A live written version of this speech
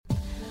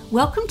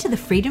Welcome to the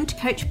Freedom to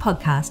Coach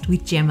podcast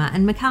with Gemma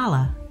and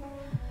Mikala.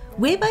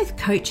 We're both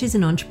coaches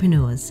and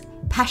entrepreneurs,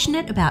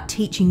 passionate about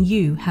teaching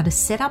you how to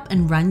set up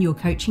and run your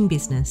coaching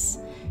business,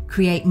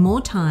 create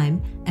more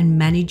time, and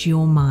manage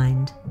your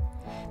mind.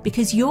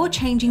 Because you're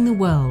changing the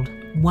world,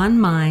 one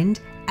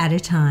mind at a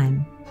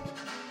time.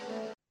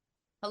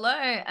 Hello,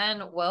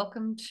 and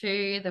welcome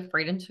to the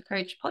Freedom to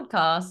Coach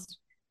podcast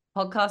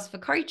for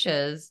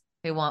coaches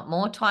who want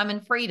more time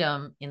and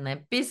freedom in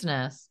their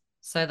business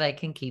so they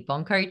can keep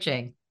on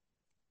coaching.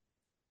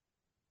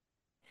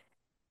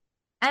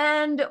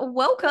 And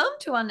welcome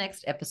to our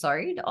next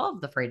episode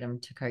of the Freedom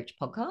to Coach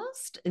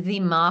podcast, the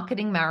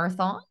marketing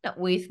marathon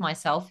with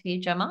myself here,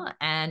 Gemma,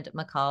 and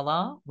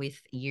Mikala with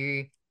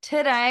you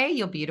today,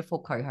 your beautiful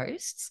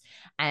co-hosts.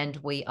 And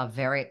we are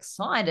very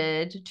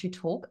excited to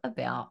talk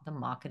about the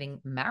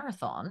marketing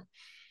marathon.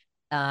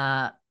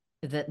 That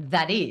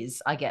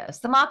is, I guess,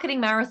 the marketing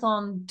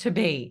marathon to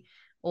be,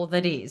 or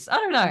that is. I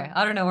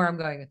don't know where I'm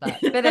going with that.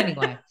 But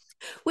anyway.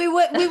 We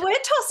were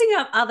tossing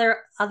up other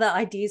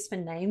ideas for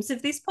names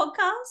of this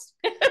podcast,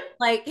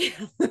 like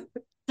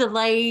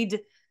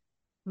delayed.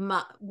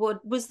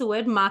 What was the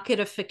word?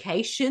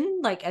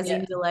 Marketification, like as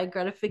in delayed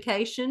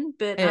gratification.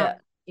 But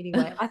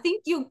anyway, I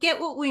think you'll get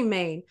what we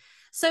mean.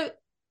 So,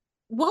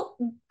 what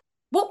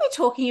we're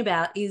talking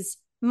about is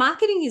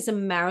marketing is a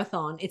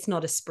marathon. It's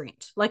not a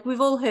sprint. Like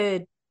we've all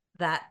heard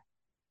that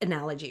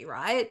analogy,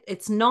 right?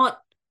 It's not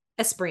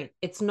a sprint.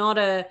 It's not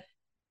a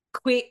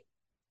quick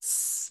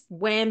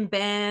wham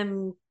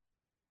bam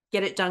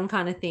get it done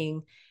kind of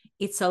thing.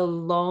 It's a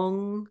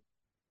long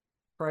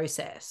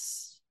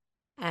process,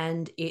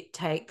 and it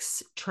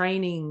takes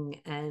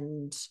training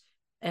and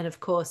of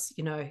course,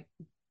 you know,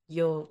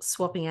 you're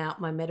swapping out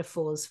my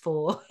metaphors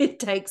for it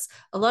takes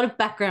a lot of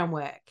background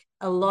work,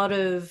 a lot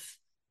of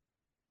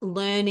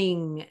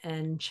learning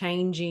and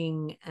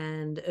changing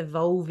and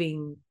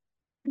evolving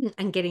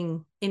and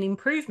getting an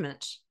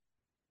improvement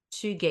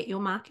to get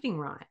your marketing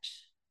right.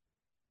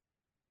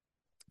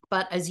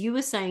 But as you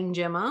were saying,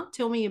 Gemma,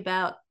 tell me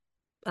about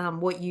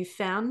what you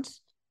found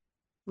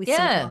with some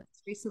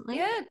clients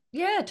recently.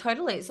 Yeah,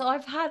 totally. So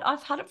I've had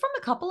it from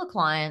a couple of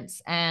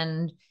clients,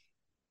 and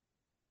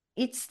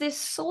it's this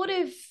sort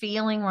of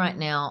feeling right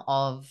now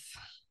of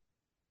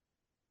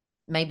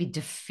maybe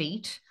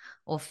defeat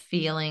or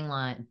feeling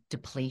like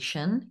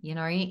depletion. You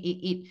know,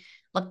 it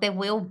like there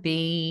will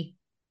be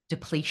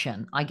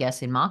depletion, I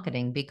guess, in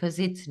marketing because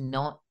it's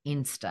not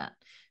instant.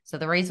 So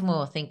the reason we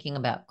were thinking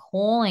about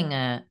calling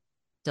it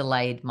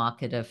delayed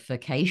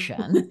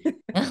marketification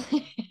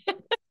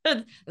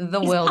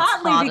the world's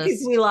partly hardest,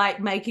 because we like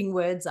making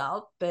words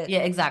up, but yeah,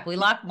 exactly.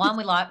 Like one,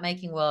 we like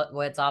making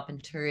words up,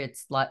 and two,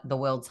 it's like the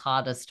world's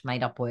hardest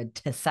made up word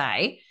to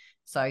say.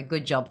 So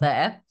good job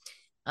there.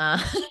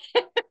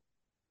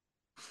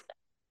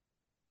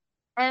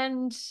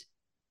 And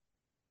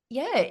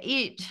yeah,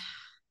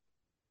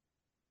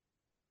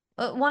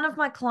 one of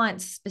my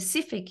clients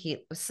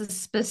specifically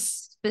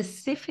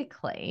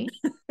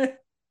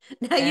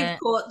now you've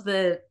caught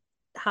the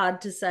hard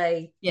to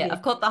say. Yeah,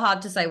 I've caught the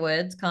hard to say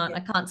words.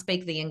 I can't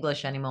speak the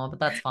English anymore, but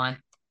that's fine.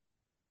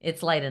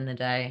 It's late in the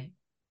day.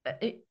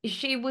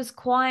 She was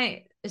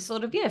quite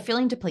sort of,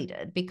 feeling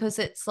depleted because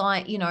it's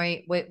like, you know,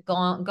 we're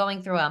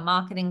going through our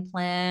marketing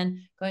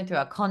plan, going through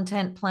our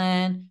content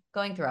plan,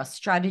 going through our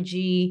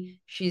strategy.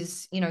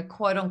 She's, you know,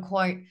 quote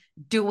unquote,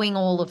 doing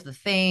all of the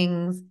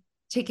things,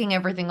 ticking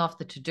everything off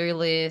the to-do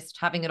list,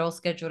 having it all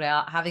scheduled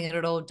out, having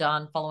it all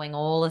done, following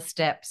all the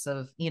steps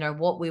of, you know,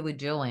 what we were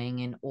doing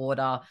in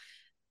order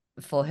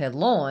for her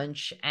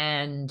launch.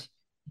 And,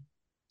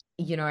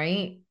 you know,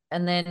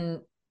 and then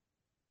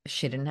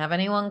she didn't have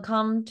anyone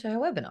come to her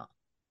webinar.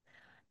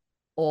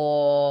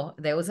 Or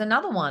there was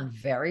another one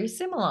very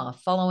similar,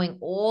 following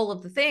all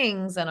of the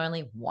things, and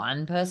only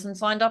one person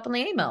signed up on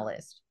the email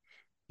list.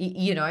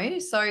 You know,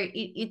 so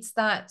it's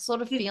that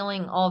sort of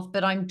feeling of,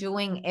 but I'm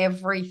doing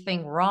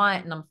everything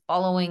right and I'm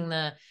following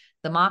the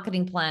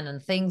marketing plan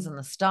and things and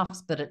the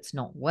stuffs, but it's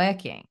not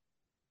working.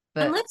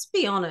 But and let's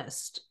be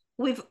honest,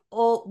 we've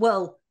all,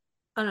 well,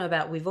 I don't know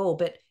about we've all,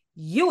 but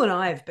you and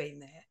I have been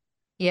there.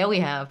 Yeah, we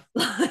have.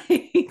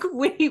 Like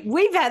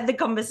we've had the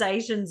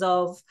conversations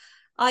of,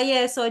 oh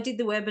yeah, so I did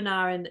the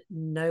webinar and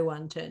no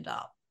one turned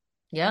up.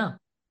 Yeah.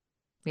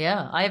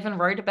 Yeah, I even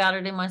wrote about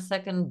it in my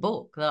second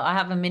book. I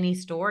have a mini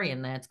story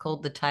in there. It's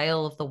called The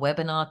Tale of the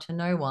Webinar to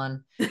No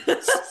One.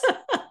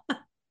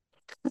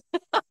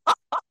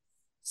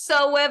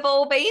 So we've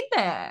all been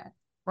there,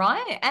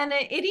 right? And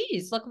it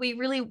is. Like, we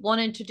really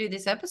wanted to do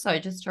this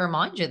episode just to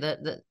remind you that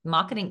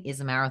marketing is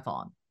a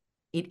marathon.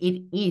 It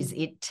is.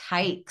 It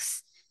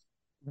takes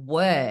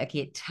work.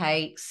 It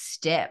takes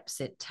steps.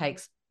 It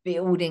takes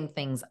building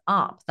things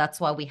up. That's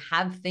why we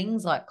have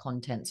things like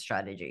content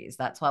strategies.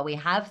 That's why we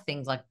have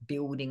things like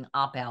building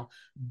up our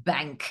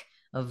bank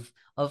of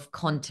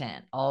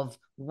content, of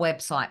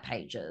website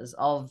pages,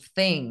 of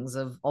things,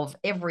 of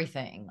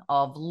everything,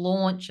 of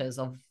launches,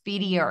 of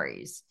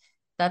videos.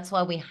 That's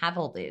why we have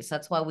all this.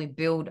 That's why we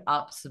build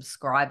up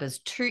subscribers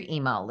to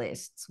email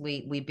lists.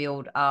 We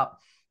build up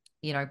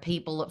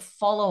people that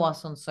follow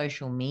us on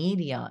social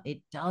media,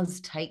 it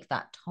does take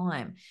that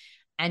time.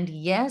 And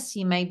yes,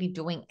 you may be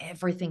doing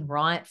everything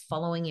right,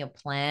 following your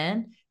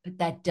plan, but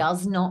that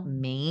does not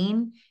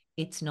mean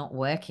it's not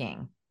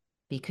working,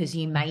 because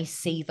you may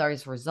see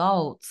those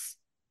results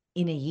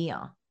in a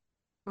year.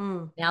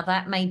 Now,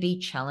 that may be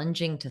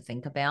challenging to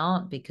think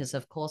about, because,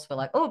 of course, we're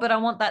like, oh, but I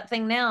want that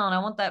thing now, and I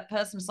want that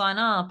person to sign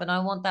up, and I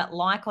want that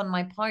like on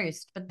my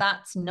post, but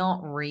that's not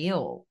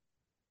real.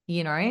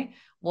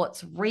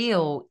 What's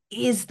real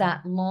is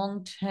that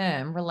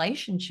long-term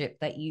relationship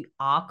that you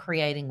are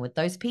creating with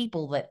those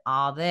people that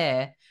are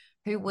there,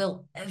 who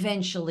will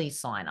eventually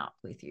sign up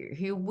with you,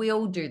 who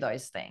will do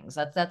those things.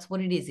 That's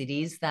what it is. It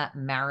is that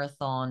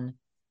marathon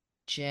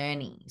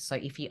journey. So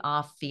if you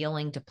are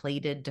feeling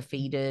depleted,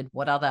 defeated,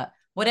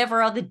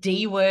 whatever other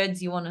D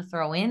words you want to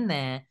throw in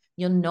there,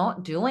 you're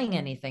not doing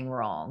anything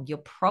wrong. You're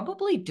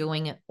probably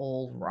doing it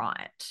all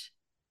right.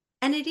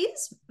 And it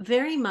is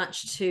very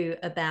much too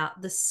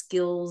about the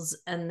skills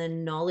and the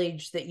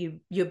knowledge that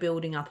you're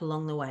building up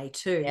along the way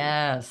too.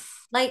 Yes.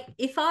 Like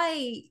if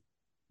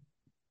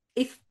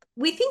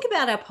we think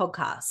about our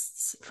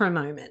podcasts for a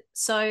moment.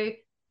 So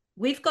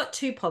we've got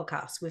 2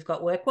 podcasts. We've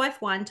got Work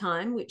Wife Wine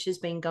Time, which has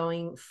been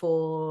going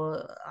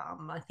for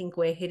I think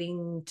we're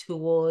heading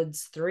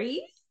towards 3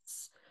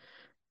 years,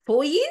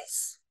 4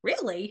 years.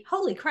 Really?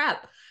 Holy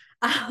crap.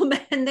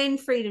 And then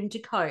Freedom to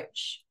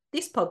Coach,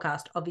 this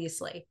podcast,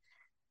 obviously.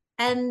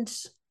 And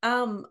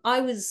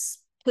I was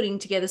putting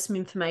together some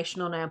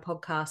information on our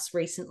podcast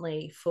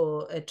recently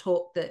for a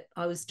talk that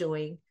I was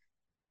doing.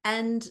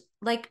 And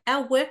like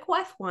our Work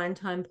Wife Wine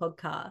Time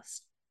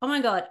podcast, oh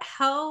my God,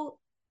 how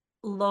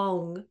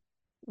long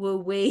were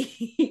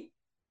we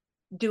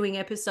doing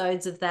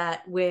episodes of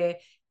that where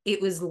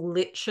it was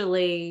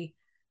literally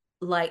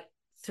like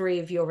 3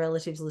 of your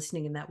relatives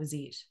listening and that was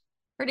it?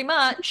 Pretty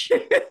much.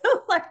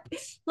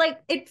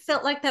 like it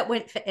felt like that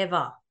went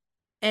forever.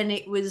 And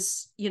it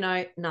was,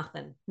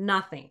 nothing,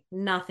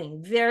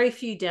 very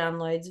few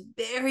downloads,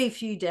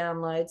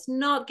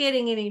 not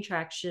getting any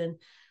traction,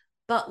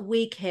 but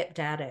we kept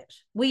at it.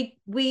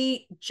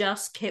 We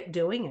just kept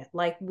doing it.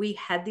 Like we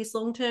had this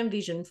long-term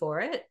vision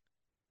for it.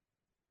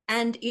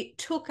 And it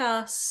took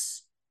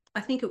us,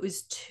 I think it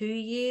was 2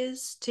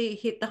 years to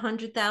hit the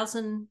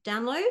 100,000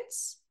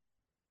 downloads.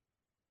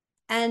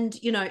 And,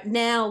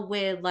 now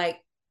we're like,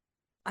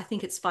 I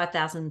think it's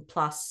 5,000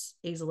 plus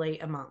easily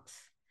a month.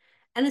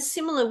 And it's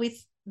similar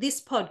with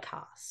this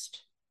podcast,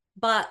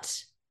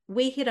 but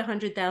we hit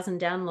 100,000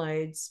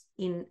 downloads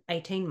in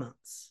 18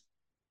 months.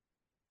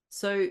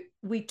 So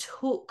we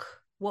took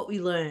what we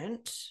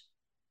learned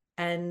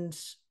and,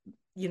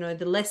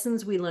 the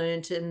lessons we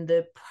learned and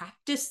the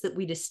practice that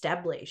we'd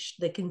established,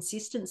 the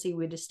consistency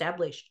we'd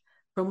established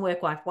from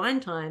Work Wife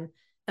Wine Time,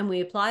 and we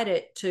applied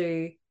it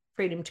to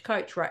Freedom to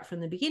Coach right from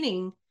the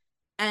beginning.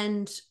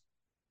 And,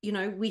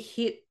 we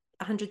hit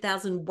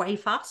 100,000 way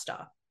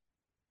faster.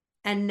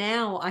 And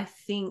now I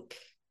think,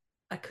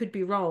 I could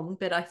be wrong,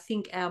 but I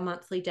think our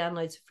monthly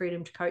downloads for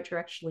Freedom to Coach are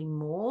actually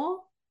more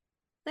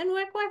than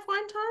Work Wife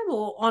Wine Time,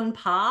 or on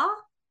par,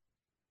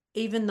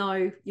 even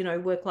though,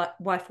 Work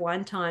Wife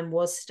Wine Time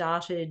was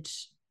started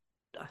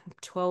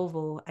 12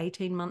 or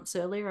 18 months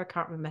earlier. I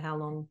can't remember how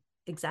long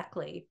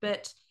exactly,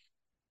 but,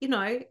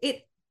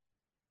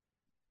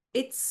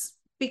 it's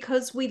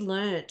because we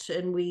learnt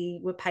and we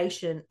were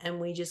patient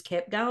and we just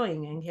kept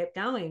going and kept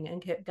going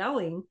and kept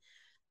going.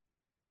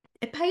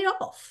 It paid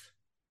off.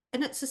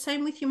 And it's the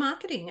same with your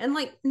marketing. And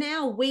like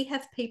now we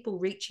have people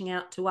reaching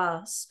out to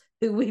us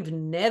who we've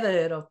never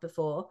heard of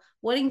before,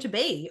 wanting to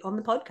be on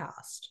the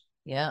podcast.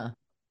 Yeah.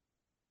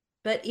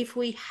 But if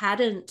we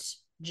hadn't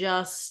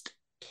just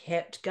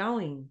kept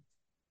going,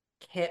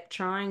 kept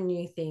trying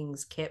new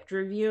things, kept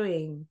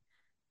reviewing,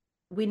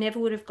 we never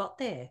would have got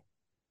there.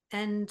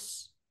 And,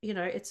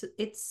 it's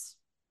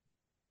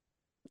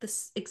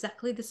this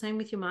exactly the same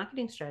with your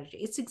marketing strategy.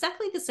 It's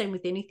exactly the same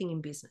with anything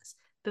in business,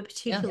 but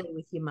particularly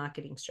with your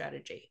marketing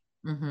strategy.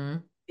 Mm-hmm.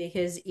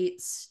 Because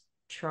it's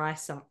try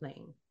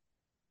something,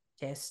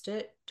 test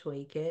it,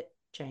 tweak it,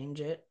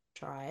 change it,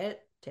 try it,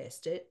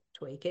 test it,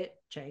 tweak it,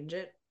 change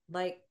it.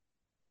 Like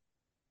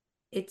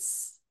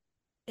it's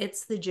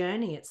the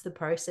journey, it's the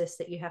process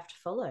that you have to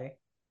follow.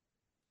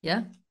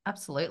 Yeah,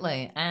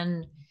 absolutely.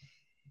 And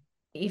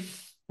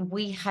if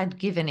we had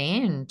given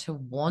in to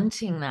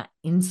wanting that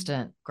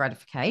instant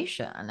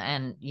gratification,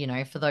 and,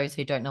 for those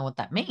who don't know what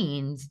that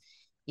means,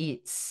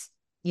 it's,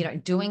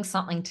 doing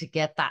something to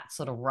get that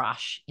sort of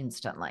rush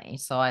instantly.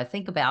 So I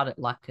think about it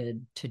like a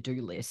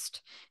to-do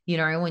list.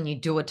 When you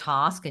do a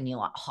task and you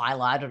like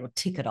highlight it or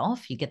tick it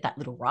off, you get that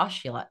little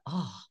rush. You're like,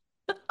 oh.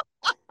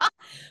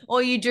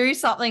 Or you do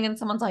something and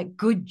someone's like,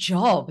 good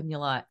job. And you're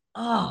like,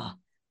 oh.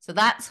 So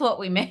that's what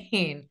we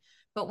mean.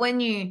 But when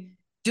you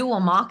do a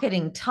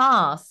marketing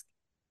task,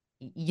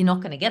 you're not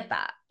going to get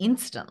that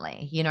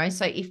instantly,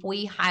 So if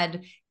we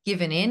had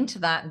given in to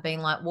that and being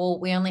like, well,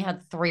 we only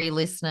had 3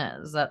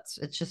 listeners,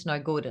 it's just no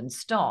good, and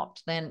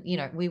stopped, then,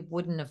 we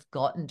wouldn't have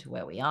gotten to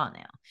where we are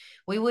now.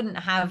 We wouldn't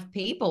have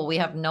people, we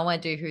have no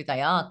idea who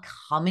they are,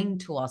 coming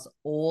to us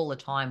all the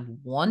time,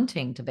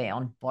 wanting to be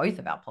on both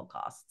of our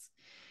podcasts.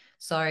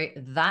 So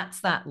that's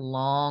that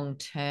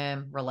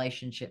long-term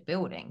relationship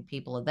building.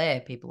 People are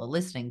there, people are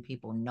listening,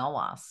 people know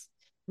us.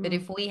 But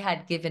if we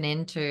had given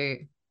into,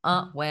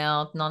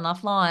 well, not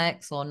enough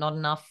likes or not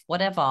enough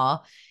whatever,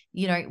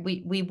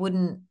 we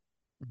wouldn't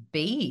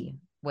be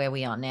where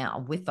we are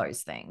now with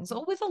those things,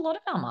 or with a lot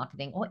of our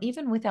marketing, or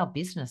even with our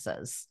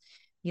businesses.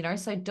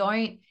 So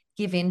don't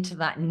give in to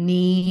that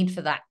need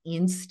for that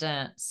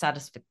instant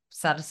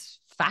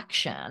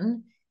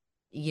satisfaction,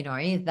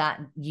 that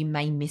you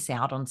may miss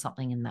out on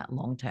something in that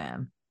long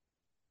term.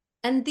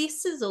 And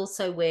this is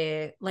also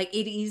where, like,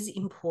 it is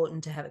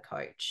important to have a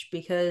coach,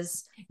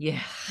 because,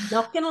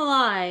 not gonna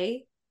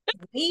lie,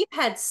 we've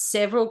had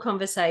several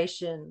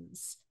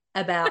conversations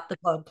about the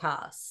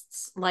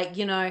podcasts. Like,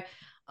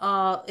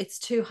 oh, it's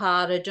too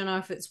hard. I don't know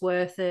if it's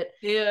worth it.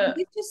 Yeah.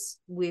 And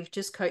we've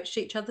just coached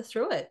each other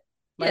through it.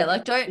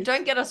 Like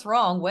don't get us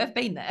wrong. We've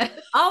been there.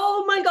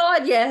 Oh my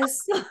God,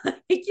 yes.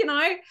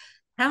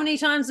 How many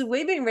times have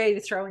we been ready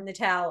to throw in the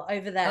towel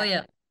over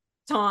that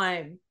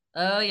time?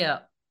 Oh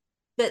yeah.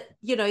 But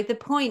the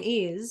point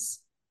is,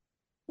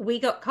 we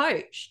got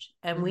coached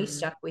and we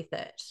stuck with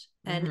it,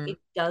 and it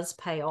does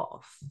pay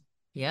off.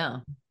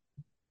 Yeah.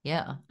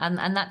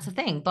 And that's the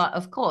thing. But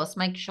of course,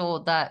 make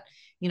sure that,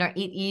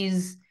 it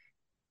is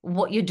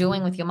what you're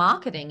doing with your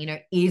marketing,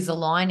 is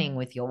aligning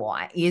with your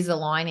why, is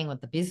aligning with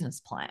the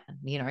business plan,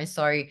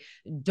 so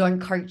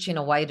don't coach in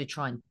a way to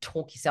try and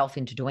talk yourself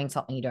into doing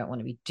something you don't want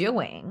to be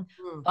doing.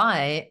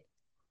 But,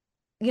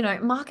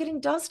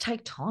 marketing does take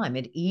time.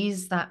 It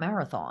is that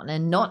marathon,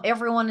 and not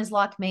everyone is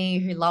like me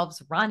who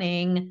loves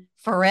running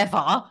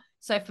forever.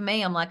 So for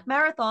me, I'm like,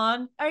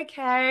 marathon,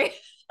 okay.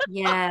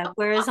 Yeah.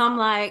 Whereas I'm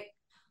like,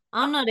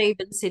 I'm not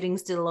even sitting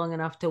still long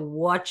enough to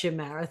watch a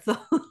marathon,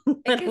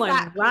 let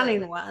alone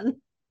running one.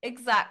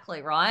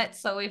 Exactly, right?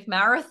 So if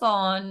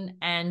marathon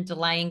and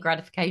delaying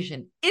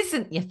gratification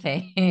isn't your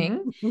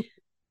thing,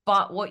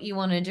 but what you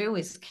want to do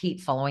is keep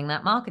following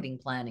that marketing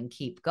plan and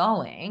keep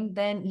going,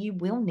 then you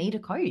will need a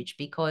coach,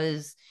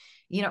 because,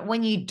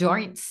 when you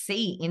don't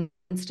see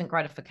instant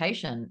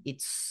gratification,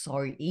 it's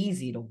so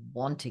easy to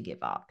want to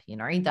give up.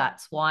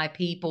 That's why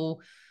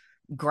people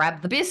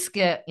grab the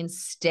biscuit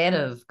instead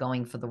of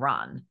going for the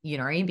run,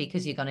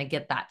 because you're going to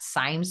get that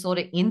same sort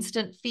of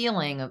instant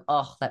feeling of,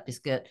 oh, that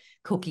biscuit,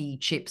 cookie,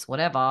 chips,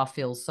 whatever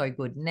feels so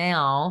good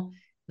now,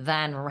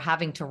 than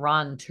having to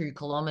run 2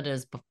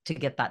 kilometers to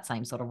get that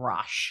same sort of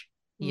rush,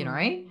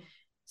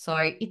 So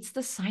it's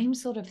the same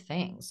sort of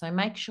thing. So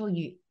make sure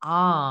you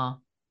are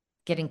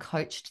getting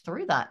coached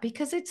through that,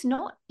 because it's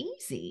not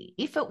easy.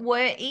 If it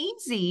were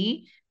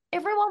easy,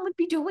 everyone would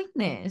be doing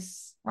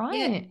this, right?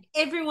 Yeah,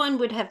 everyone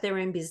would have their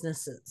own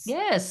businesses.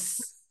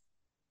 Yes,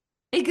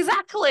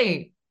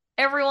 exactly.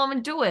 Everyone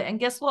would do it. And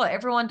guess what?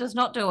 Everyone does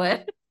not do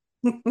it.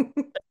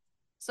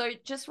 So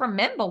just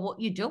remember,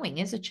 what you're doing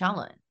is a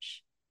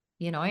challenge,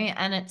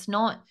 and it's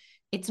not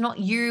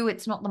you,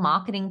 it's not the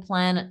marketing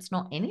plan, it's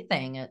not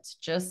anything. It's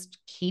just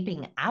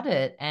keeping at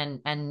it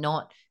and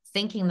not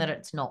thinking that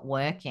it's not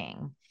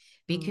working,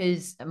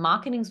 because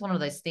marketing is one of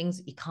those things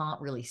that you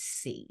can't really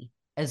see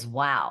as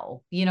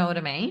well. You know what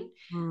I mean?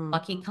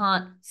 Like, you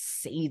can't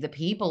see the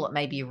people that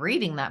may be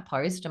reading that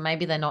post, and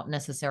maybe they're not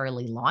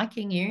necessarily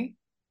liking you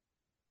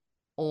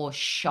or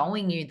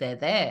showing you they're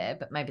there,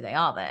 but maybe they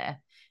are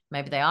there.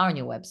 Maybe they are on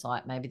your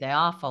website. Maybe they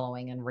are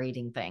following and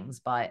reading things,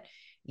 but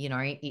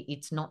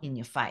it's not in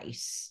your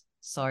face.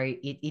 So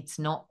it's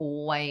not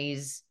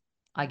always,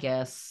 I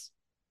guess,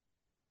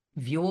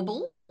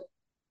 viewable,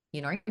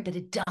 but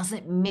it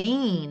doesn't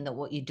mean that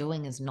what you're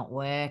doing is not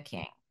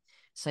working.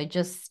 So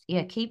just,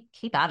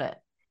 keep at it.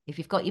 If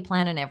you've got your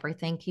plan and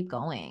everything, keep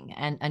going,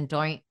 and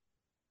don't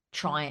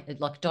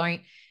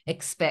don't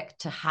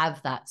expect to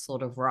have that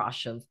sort of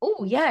rush of,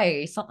 oh,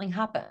 yay, something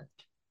happened,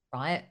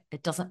 right?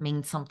 It doesn't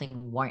mean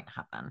something won't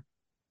happen.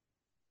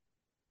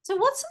 So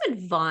what's some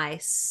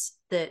advice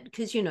that,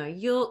 because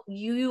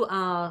you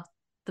are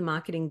the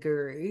marketing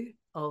guru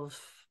of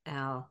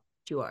our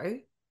duo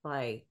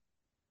by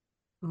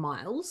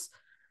miles.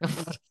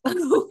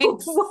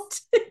 What?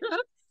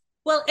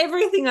 Well,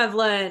 everything I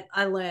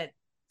learned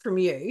from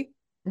you.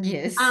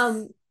 Yes.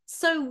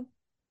 So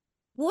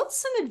what's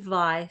some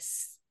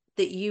advice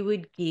that you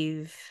would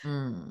give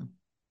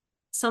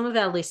some of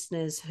our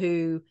listeners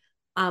who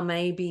are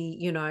maybe,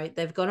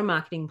 they've got a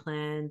marketing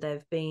plan,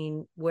 they've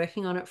been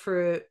working on it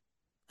for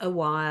a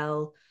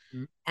while,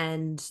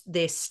 and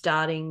they're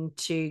starting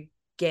to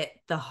get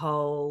the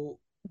whole,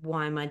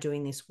 why am I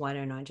doing this? Why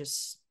don't I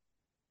just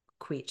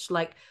quit?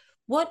 Like,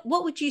 what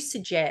would you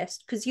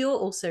suggest? Because you're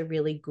also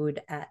really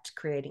good at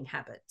creating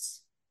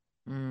habits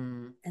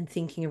and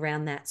thinking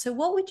around that. So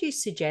what would you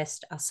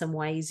suggest are some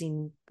ways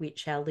in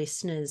which our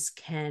listeners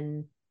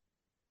can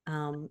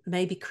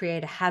maybe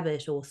create a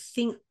habit, or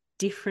think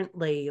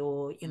differently,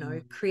 or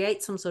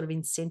create some sort of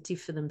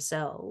incentive for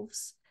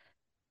themselves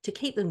to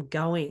keep them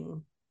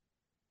going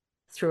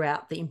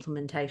throughout the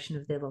implementation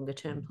of their longer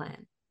term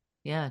plan.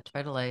 Yeah,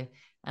 totally.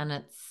 And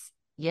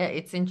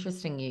it's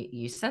interesting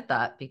you said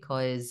that,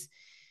 because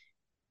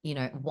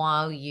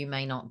while you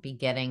may not be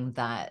getting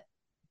that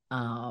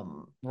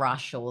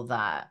rush or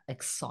that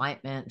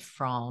excitement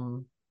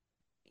from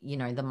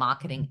the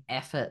marketing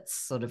efforts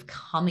sort of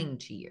coming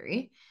to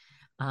you,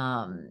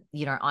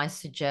 I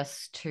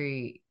suggest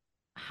to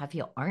have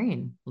your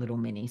own little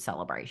mini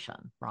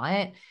celebration,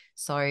 right?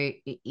 So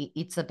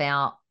it's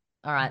about,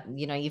 all right,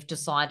 you've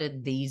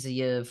decided these are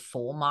your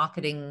 4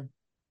 marketing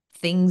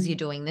things you're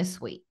doing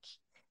this week.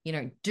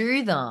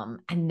 Do them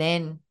and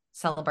then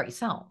celebrate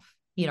yourself.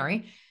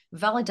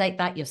 Validate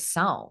that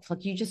yourself.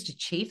 Like, you just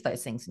achieved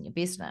those things in your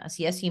business.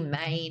 Yes, you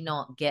may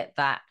not get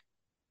that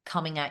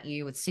coming at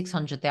you with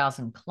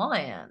 600,000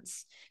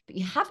 clients, but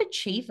you have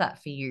achieved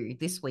that for you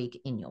this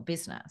week in your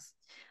business.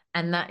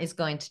 And that is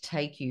going to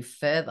take you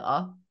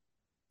further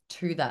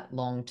to that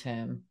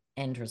long-term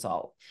end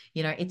result.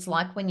 It's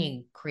like when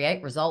you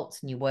create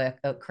results and you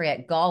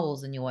create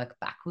goals and you work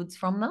backwards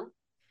from them.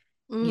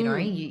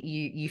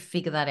 You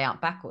figure that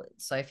out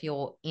backwards. So if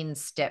you're in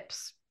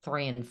steps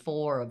 3 and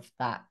 4 of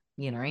that,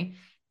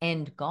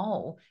 end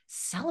goal,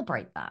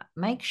 celebrate that.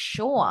 Make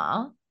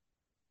sure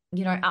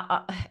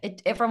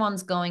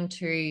everyone's going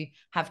to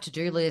have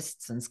to-do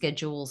lists and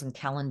schedules and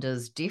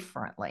calendars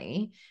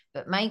differently,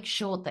 but make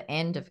sure at the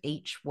end of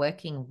each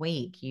working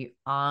week you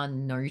are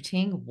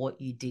noting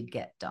what you did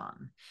get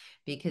done,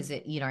 because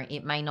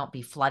it may not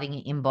be flooding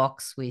your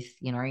inbox with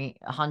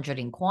 100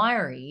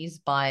 inquiries,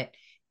 but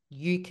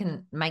you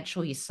can make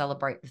sure you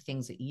celebrate the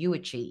things that you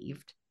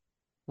achieved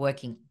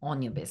working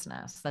on your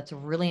business. That's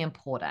really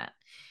important.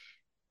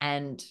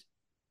 And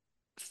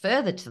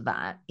further to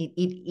that, it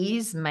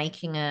is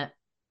making it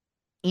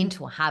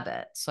into a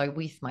habit. So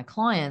with my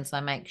clients,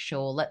 I make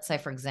sure, let's say,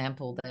 for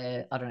example,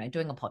 they're, I don't know,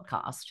 doing a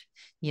podcast,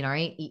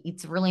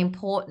 it's really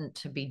important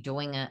to be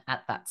doing it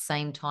at that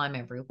same time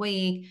every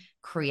week,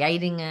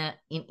 creating it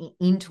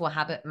into a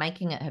habit,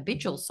 making it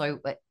habitual. So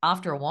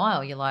after a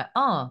while, you're like,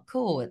 oh,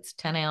 cool, it's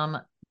 10 a.m.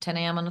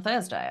 on a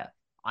Thursday.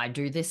 I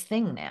do this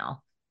thing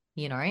now,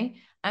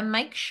 and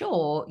make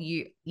sure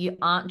you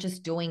aren't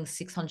just doing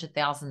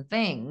 600,000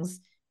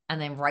 things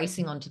and then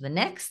racing on to the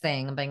next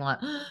thing and being like,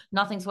 oh,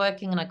 nothing's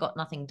working and I got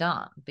nothing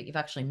done, but you've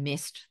actually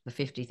missed the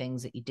 50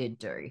 things that you did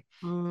do.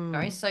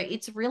 So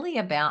it's really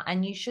about,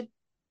 and you should,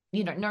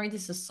 know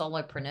this as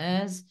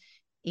solopreneurs,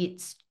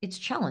 it's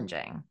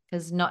challenging,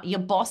 because not your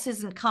boss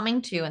isn't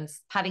coming to you and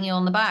patting you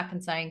on the back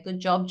and saying, good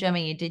job, Gemma,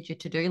 you did your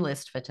to-do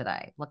list for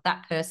today. Like,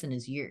 that person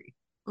is you.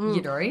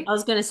 I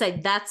was going to say,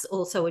 that's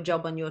also a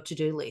job on your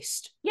to-do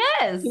list.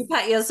 Yes. You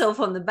pat yourself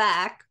on the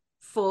back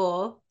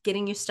for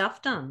getting your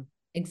stuff done.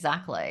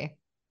 Exactly.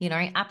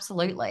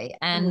 Absolutely.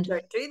 And we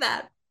don't do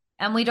that.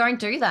 And we don't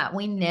do that.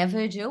 We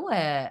never do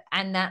it.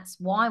 And that's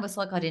why I was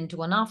like, I didn't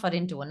do enough,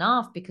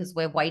 because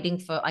we're waiting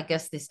for, I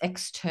guess, this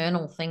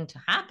external thing to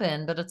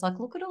happen. But it's like,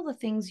 look at all the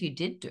things you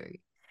did do.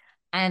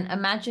 And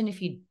imagine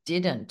if you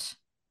didn't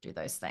do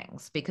those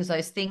things, because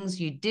those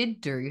things you did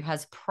do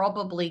has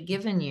probably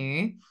given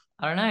you,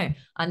 I don't know,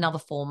 another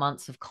 4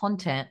 months of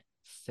content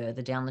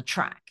further down the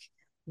track,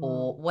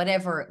 or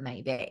whatever it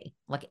may be.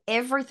 Like,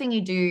 everything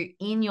you do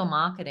in your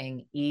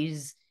marketing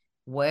is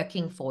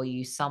working for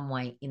you some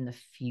way in the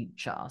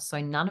future. So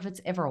none of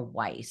it's ever a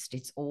waste.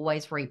 It's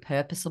always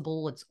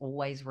repurposable. It's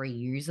always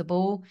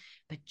reusable.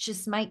 But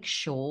just make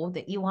sure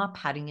that you are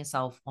patting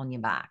yourself on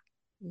your back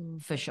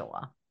for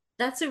sure.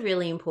 That's a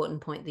really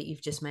important point that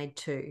you've just made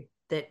too,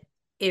 that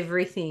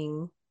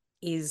everything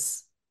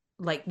is,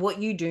 like, what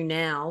you do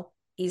now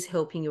is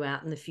helping you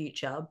out in the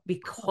future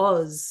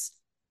because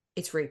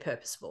it's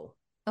repurposable.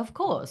 Of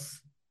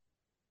course.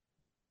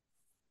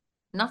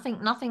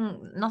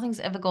 Nothing's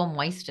ever gone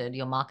wasted,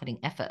 your marketing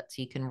efforts.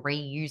 You can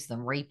reuse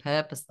them,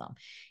 repurpose them.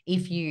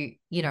 If you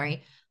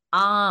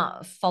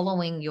are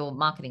following your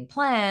marketing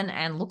plan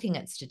and looking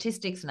at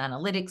statistics and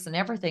analytics and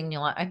everything,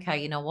 you're like,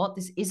 okay, you know what,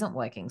 this isn't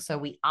working. So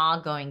we are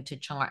going to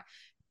try,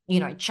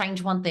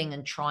 change one thing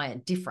and try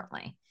it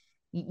differently.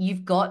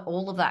 You've got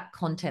all of that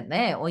content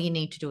there. All you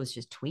need to do is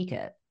just tweak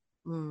it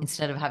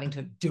instead of having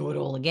to do it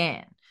all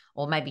again,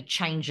 or maybe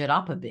change it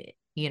up a bit.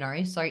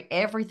 So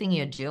everything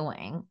you're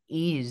doing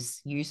is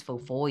useful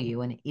for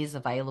you and is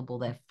available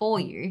there for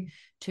you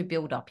to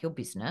build up your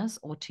business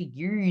or to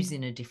use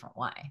in a different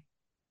way.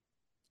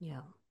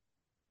 Yeah.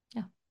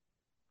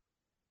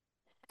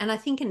 And I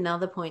think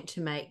another point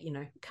to make,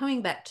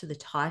 coming back to the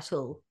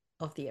title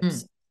of the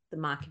episode, the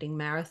marketing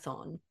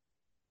marathon,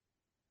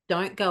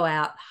 don't go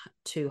out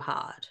too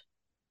hard.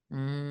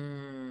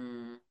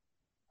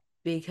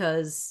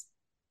 Because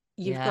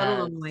you've got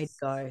a long way to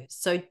go.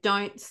 So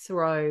don't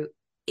throw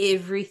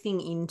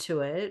everything into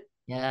it.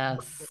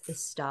 Yes. At the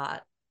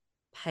start.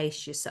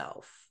 Pace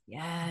yourself.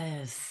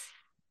 Yes.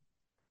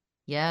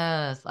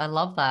 I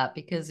love that,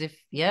 because if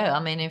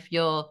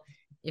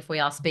we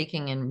are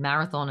speaking in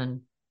marathon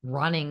and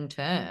running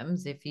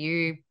terms, if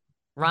you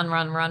run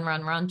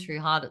too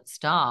hard at the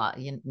start,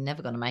 you're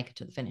never going to make it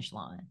to the finish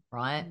line,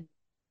 right?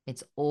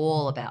 It's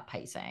all about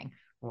pacing.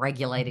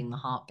 regulating the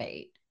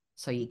heartbeat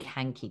so you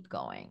can keep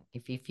going.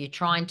 If you're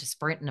trying to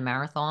sprint in a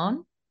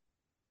marathon,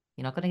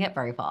 you're not going to get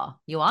very far.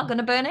 You are going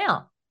to burn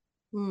out.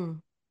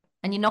 Mm.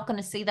 And you're not going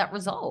to see that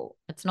result.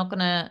 It's not going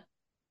to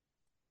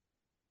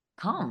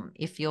come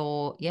if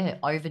you're,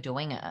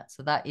 overdoing it.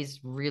 So that is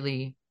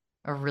really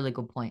a really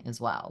good point as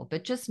well.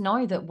 But just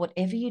know that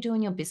whatever you do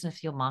in your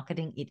business, your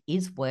marketing, it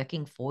is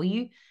working for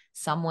you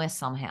somewhere,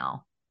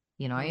 somehow.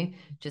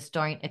 Just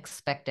don't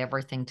expect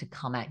everything to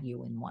come at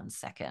you in 1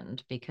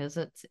 second, because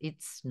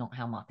it's not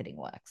how marketing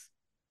works.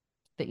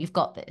 But you've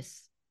got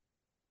this.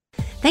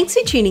 Thanks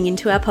for tuning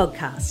into our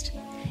podcast.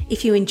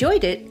 If you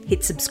enjoyed it,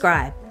 hit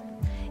subscribe.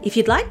 If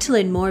you'd like to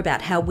learn more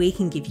about how we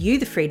can give you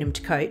the freedom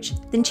to coach,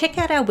 then check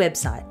out our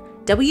website,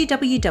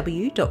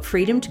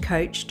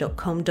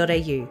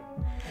 www.freedomtocoach.com.au.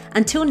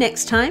 Until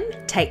next time,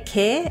 take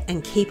care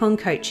and keep on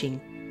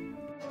coaching.